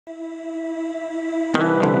Welcome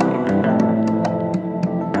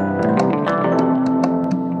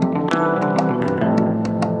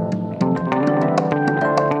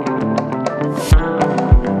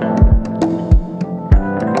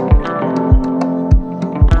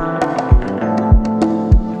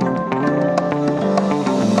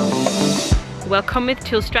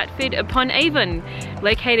to Stratford-upon-Avon.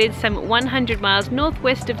 Located some 100 miles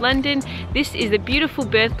northwest of London, this is the beautiful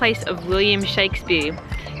birthplace of William Shakespeare.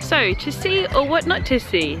 So, to see or what not to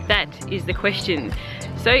see? That is the question.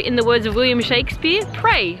 So, in the words of William Shakespeare,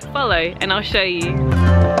 pray, follow, and I'll show you.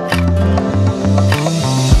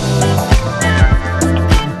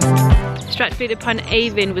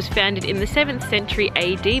 Stratford-upon-Avon was founded in the 7th century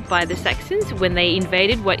AD by the Saxons when they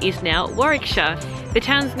invaded what is now Warwickshire. The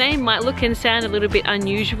town's name might look and sound a little bit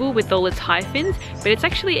unusual with all its hyphens, but it's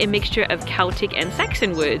actually a mixture of Celtic and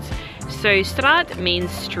Saxon words. So Strat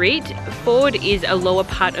means street, ford is a lower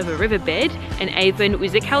part of a riverbed, and Avon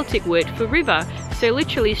was a Celtic word for river. So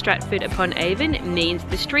literally Stratford-upon-Avon means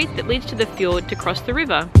the street that leads to the fjord to cross the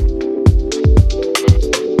river.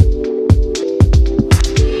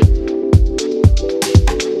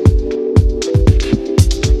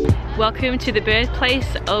 Welcome to the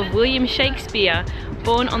birthplace of William Shakespeare.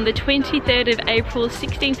 Born on the 23rd of April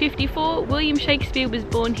 1654, William Shakespeare was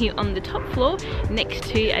born here on the top floor next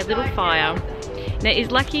to a little fire. Now it's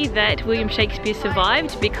lucky that William Shakespeare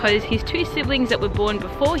survived because his two siblings that were born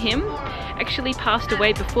before him actually passed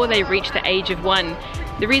away before they reached the age of 1.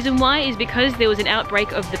 The reason why is because there was an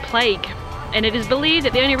outbreak of the plague. And it is believed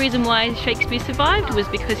that the only reason why Shakespeare survived was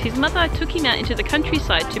because his mother took him out into the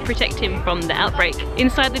countryside to protect him from the outbreak.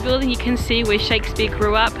 Inside the building you can see where Shakespeare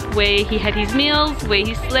grew up, where he had his meals, where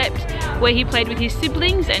he slept, where he played with his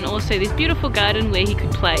siblings, and also this beautiful garden where he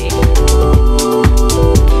could play.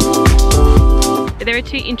 There are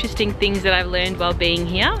two interesting things that I've learned while being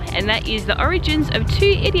here, and that is the origins of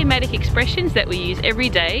two idiomatic expressions that we use every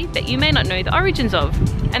day that you may not know the origins of,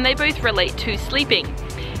 and they both relate to sleeping.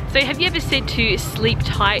 So have you ever said to sleep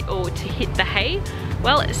tight or to hit the hay?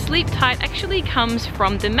 Well, sleep tight actually comes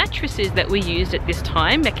from the mattresses that were used at this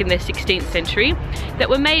time, back in the 16th century, that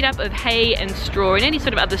were made up of hay and straw and any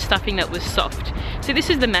sort of other stuffing that was soft. So this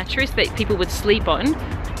is the mattress that people would sleep on.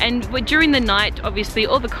 And during the night, obviously,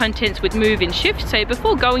 all the contents would move in shifts. So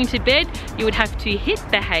before going to bed, you would have to hit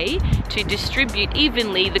the hay to distribute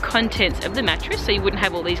evenly the contents of the mattress so you wouldn't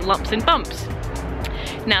have all these lumps and bumps.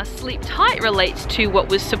 Now, sleep tight relates to what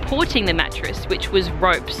was supporting the mattress, which was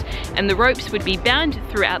ropes, and the ropes would be bound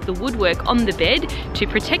throughout the woodwork on the bed to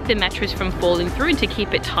protect the mattress from falling through and to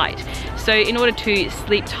keep it tight. So in order to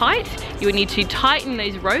sleep tight, you would need to tighten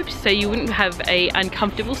those ropes so you wouldn't have an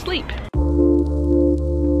uncomfortable sleep.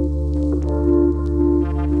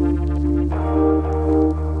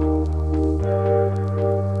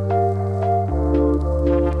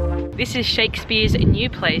 This is Shakespeare's new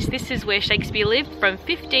place. This is where Shakespeare lived from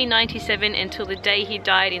 1597 until the day he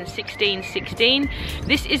died in 1616.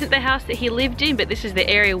 This isn't the house that he lived in, but this is the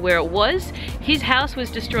area where it was. His house was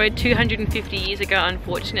destroyed 250 years ago,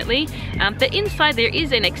 unfortunately. But inside there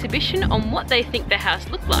is an exhibition on what they think the house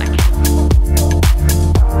looked like.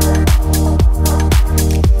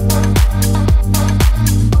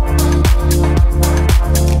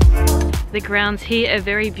 The grounds here are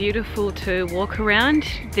very beautiful to walk around.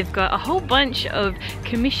 They've got a whole bunch of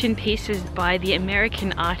commissioned pieces by the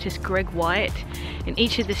American artist Greg Wyatt, and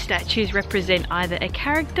each of the statues represent either a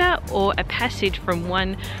character or a passage from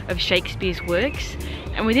one of Shakespeare's works.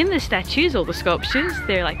 And within the statues or the sculptures,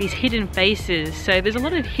 there are like these hidden faces. So there's a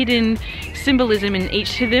lot of hidden symbolism in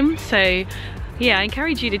each of them. So yeah, I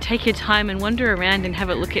encourage you to take your time and wander around and have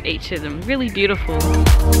a look at each of them. Really beautiful.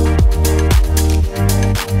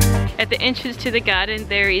 At the entrance to the garden,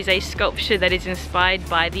 there is a sculpture that is inspired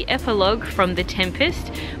by the epilogue from The Tempest,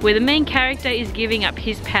 where the main character is giving up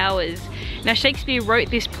his powers. Now, Shakespeare wrote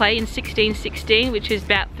this play in 1616, which is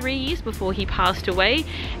about 3 years before he passed away,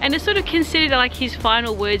 and it's sort of considered like his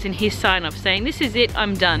final words and his sign-off, saying, "This is it,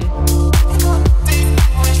 I'm done."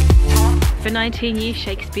 For 19 years,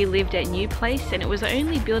 Shakespeare lived at New Place, and it was the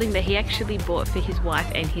only building that he actually bought for his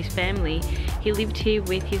wife and his family. He lived here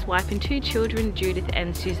with his wife and 2 children, Judith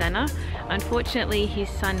and Susanna. Unfortunately, his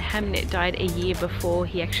son Hamnet died a year before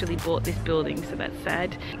he actually bought this building, so that's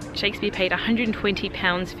sad. Shakespeare paid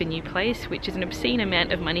 £120 for New Place, which is an obscene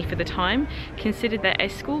amount of money for the time. Consider that a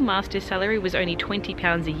schoolmaster's salary was only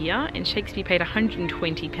 £20 a year, and Shakespeare paid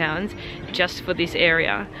 £120 just for this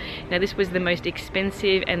area. Now, this was the most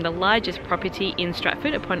expensive and the largest property in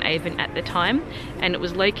Stratford-upon-Avon at the time, and it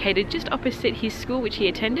was located just opposite his school which he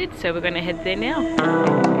attended, so we're going to head there now.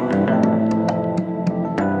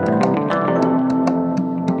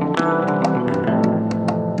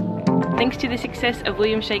 Thanks to the success of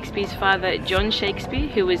William Shakespeare's father, John Shakespeare,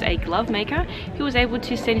 who was a glove maker, he was able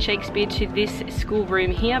to send Shakespeare to this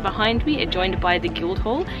schoolroom here behind me, adjoined by the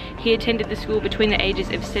Guildhall. He attended the school between the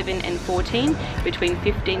ages of 7 and 14, between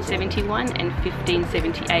 1571 and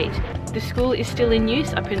 1578. The school is still in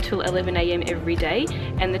use up until 11 AM every day,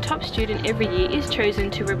 and the top student every year is chosen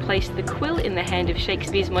to replace the quill in the hand of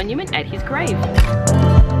Shakespeare's monument at his grave.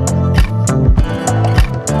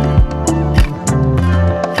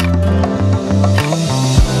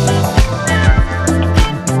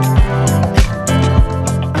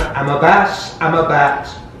 I'm a bass, I'm a bat,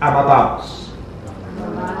 I'm a bounce.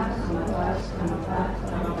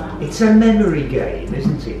 It's a memory game,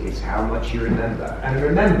 isn't it? It's how much you remember. And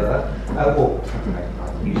remember,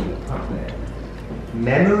 I'm using a pun there.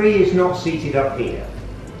 Memory is not seated up here.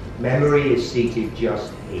 Memory is seated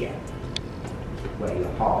just here, where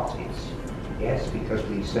your heart is. Yes, because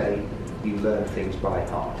we say you learn things by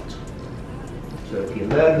heart. So if you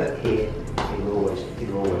learn that here, it'll always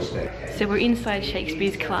stay there. So we're inside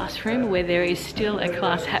Shakespeare's classroom, where there is still a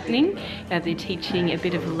class happening. They're teaching a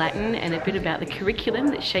bit of Latin and a bit about the curriculum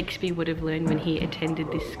that Shakespeare would have learned when he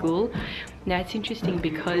attended this school. Now it's interesting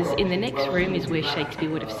because in the next room is where Shakespeare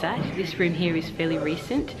would have sat. This room here is fairly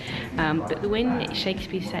recent, but when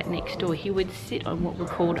Shakespeare sat next door, he would sit on what were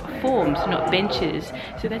called forms, not benches.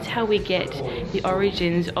 So that's how we get the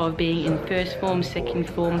origins of being in first form, second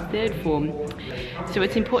form, third form. So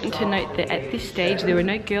it's important to note that at this stage there were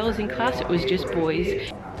no girls in class, it was just boys.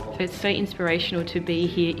 So it's so inspirational to be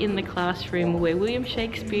here in the classroom where William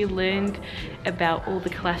Shakespeare learned about all the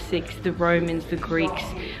classics, the Romans, the Greeks,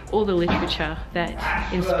 all the literature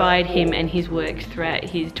that inspired him and his works throughout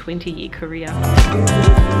his 20-year career.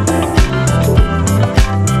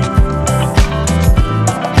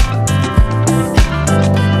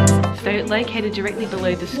 So located directly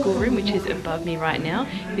below the schoolroom, which is above me right now,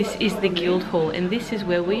 this is the Guildhall, and this is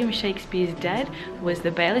where William Shakespeare's dad was the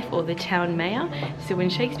bailiff or the town mayor. So when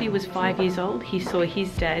Shakespeare was 5 years old, he saw his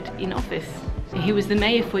dad in office. He was the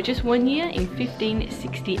mayor for just 1 year in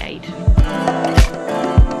 1568.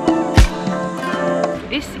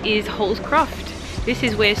 This is Hall's Croft. This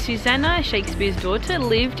is where Susanna, Shakespeare's daughter,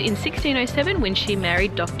 lived in 1607 when she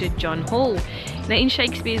married Dr. John Hall. Now in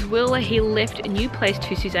Shakespeare's will, he left a new place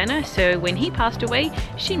to Susanna, so when he passed away,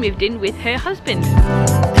 she moved in with her husband.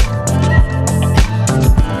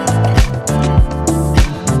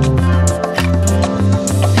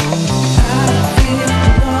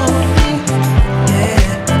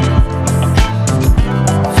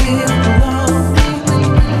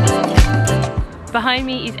 Behind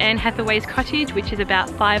me is Anne Hathaway's cottage, which is about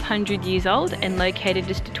 500 years old and located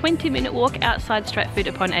just a 20-minute walk outside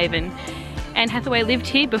Stratford-upon-Avon. Anne Hathaway lived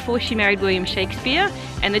here before she married William Shakespeare,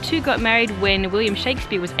 and the two got married when William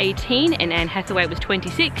Shakespeare was 18 and Anne Hathaway was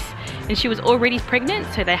 26, and she was already pregnant,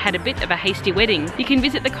 so they had a bit of a hasty wedding. You can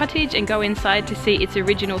visit the cottage and go inside to see its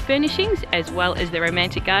original furnishings as well as the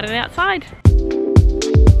romantic garden outside.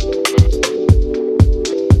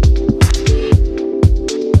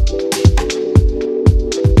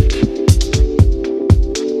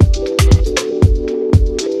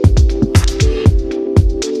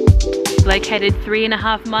 Located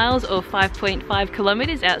 3.5 miles or 5.5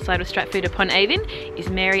 kilometres outside of Stratford-upon-Avon is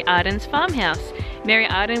Mary Arden's farmhouse. Mary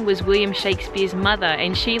Arden was William Shakespeare's mother,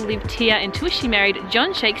 and she lived here until she married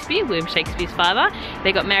John Shakespeare, William Shakespeare's father.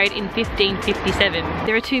 They got married in 1557.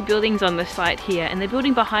 There are two buildings on the site here, and the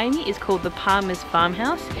building behind me is called the Palmer's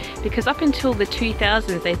Farmhouse because up until the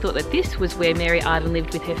 2000s they thought that this was where Mary Arden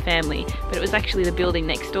lived with her family, but it was actually the building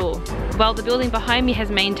next door. While the building behind me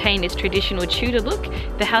has maintained its traditional Tudor look,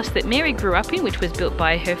 the house that Mary grew up in, which was built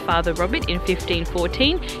by her father Robert in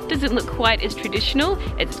 1514, doesn't look quite as traditional.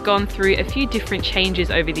 It's gone through a few different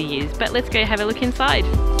changes over the years, but let's go have a look inside.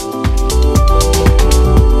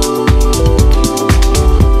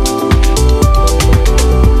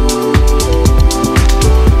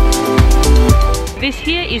 This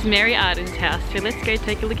here is Mary Arden's house, so let's go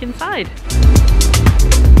take a look inside.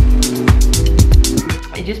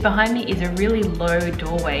 Just behind me is a really low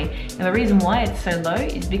doorway. Now the reason why it's so low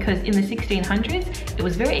is because in the 1600s it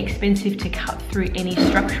was very expensive to cut through any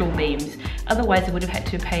structural beams. Otherwise they would have had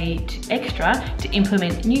to pay extra to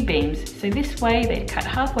implement new beams. So this way they cut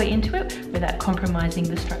halfway into it without compromising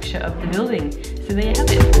the structure of the building. So there you have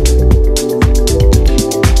it.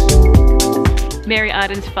 Mary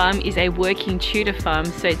Arden's farm is a working Tudor farm,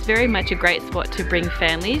 so it's very much a great spot to bring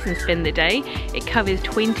families and spend the day. It covers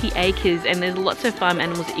 20 acres and there's lots of farm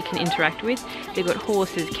animals that you can interact with. They've got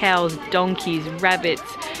horses, cows, donkeys, rabbits,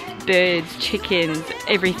 birds, chickens,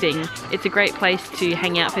 everything. It's a great place to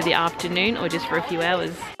hang out for the afternoon or just for a few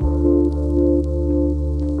hours.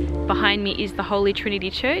 Behind me is the Holy Trinity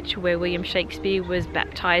Church where William Shakespeare was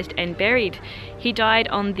baptised and buried. He died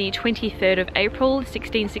on the 23rd of April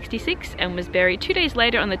 1666 and was buried 2 days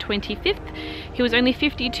later on the 25th. He was only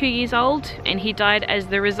 52 years old and he died as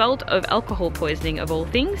the result of alcohol poisoning of all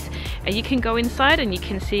things. And you can go inside and you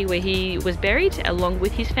can see where he was buried along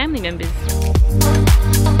with his family members.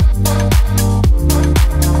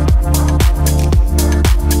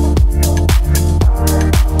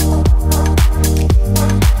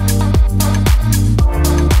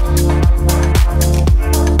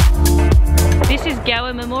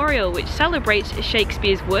 Gower Memorial, which celebrates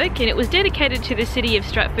Shakespeare's work, and it was dedicated to the city of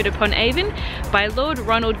Stratford-upon-Avon by Lord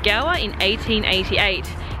Ronald Gower in 1888.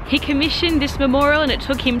 He commissioned this memorial and it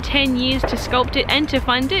took him 10 years to sculpt it and to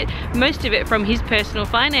fund it, most of it from his personal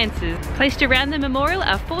finances. Placed around the memorial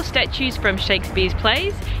are 4 statues from Shakespeare's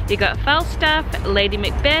plays. You got Falstaff, Lady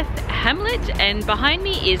Macbeth, Hamlet, and behind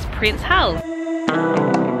me is Prince Hal.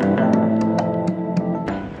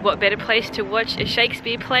 What better place to watch a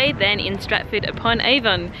Shakespeare play than in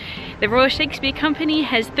Stratford-upon-Avon? The Royal Shakespeare Company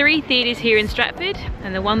has 3 theatres here in Stratford,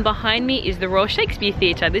 and the one behind me is the Royal Shakespeare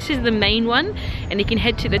Theatre. This is the main one, and you can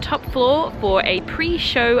head to the top floor for a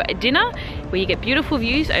pre-show dinner where you get beautiful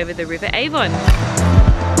views over the River Avon.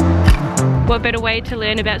 What better way to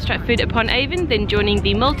learn about Stratford-upon-Avon than joining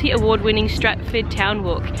the multi-award winning Stratford Town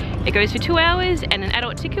Walk? It goes for 2 hours and an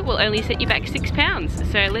adult ticket will only set you back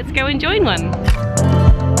 £6. So let's go and join one.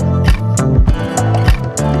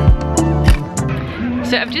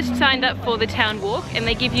 So I've just signed up for the town walk and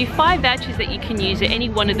they give you 5 vouchers that you can use at any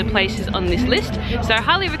one of the places on this list. So I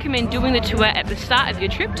highly recommend doing the tour at the start of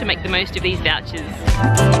your trip to make the most of these vouchers.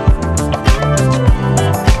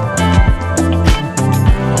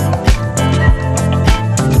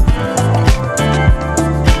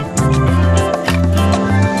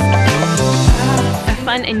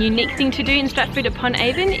 Fun and unique thing to do in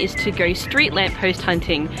Stratford-upon-Avon is to go street lamppost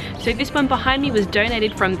hunting. So this one behind me was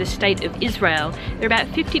donated from the state of Israel. There are about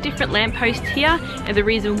 50 different lampposts here, and the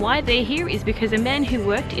reason why they're here is because a man who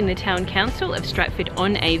worked in the town council of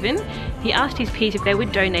Stratford-on-Avon, he asked his peers if they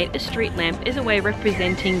would donate a street lamp as a way of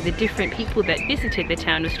representing the different people that visited the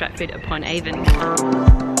town of Stratford-upon-Avon.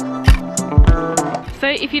 So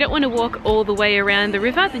if you don't want to walk all the way around the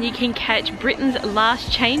river, then you can catch Britain's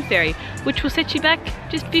last chain ferry, which will set you back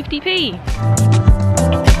just 50p.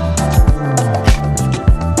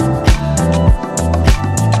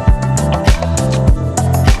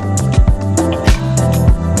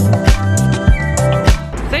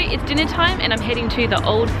 So it's dinner time and I'm heading to the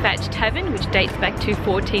old Thatch Tavern, which dates back to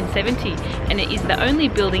 1470, and it is the only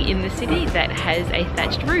building in the city that has a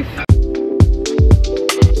thatched roof.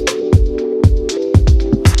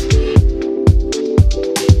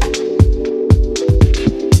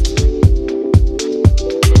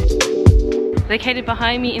 Located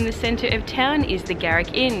behind me in the centre of town is the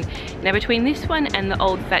Garrick Inn. Now between this one and the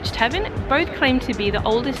old Thatch Tavern, both claim to be the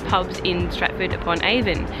oldest pubs in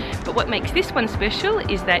Stratford-upon-Avon. But what makes this one special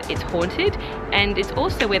is that it's haunted, and it's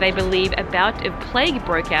also where they believe a bout of plague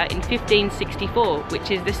broke out in 1564, which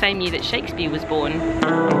is the same year that Shakespeare was born.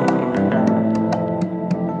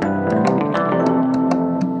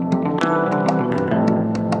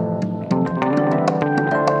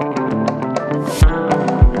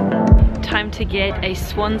 To get a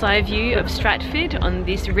swan's eye view of Stratford on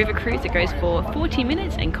this river cruise that goes for 40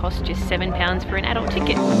 minutes and costs just £7 for an adult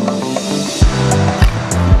ticket.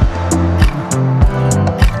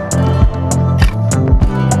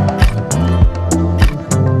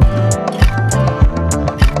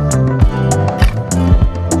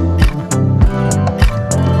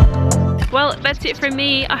 Well, that's it from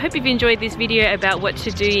me. I hope you've enjoyed this video about what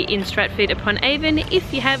to do in Stratford-upon-Avon.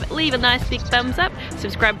 If you have, leave a nice big thumbs up,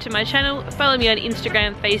 subscribe to my channel, follow me on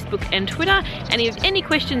Instagram, Facebook and Twitter, and if you have any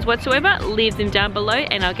questions whatsoever, leave them down below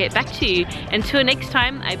and I'll get back to you. Until next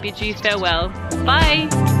time, I bid you farewell. Bye!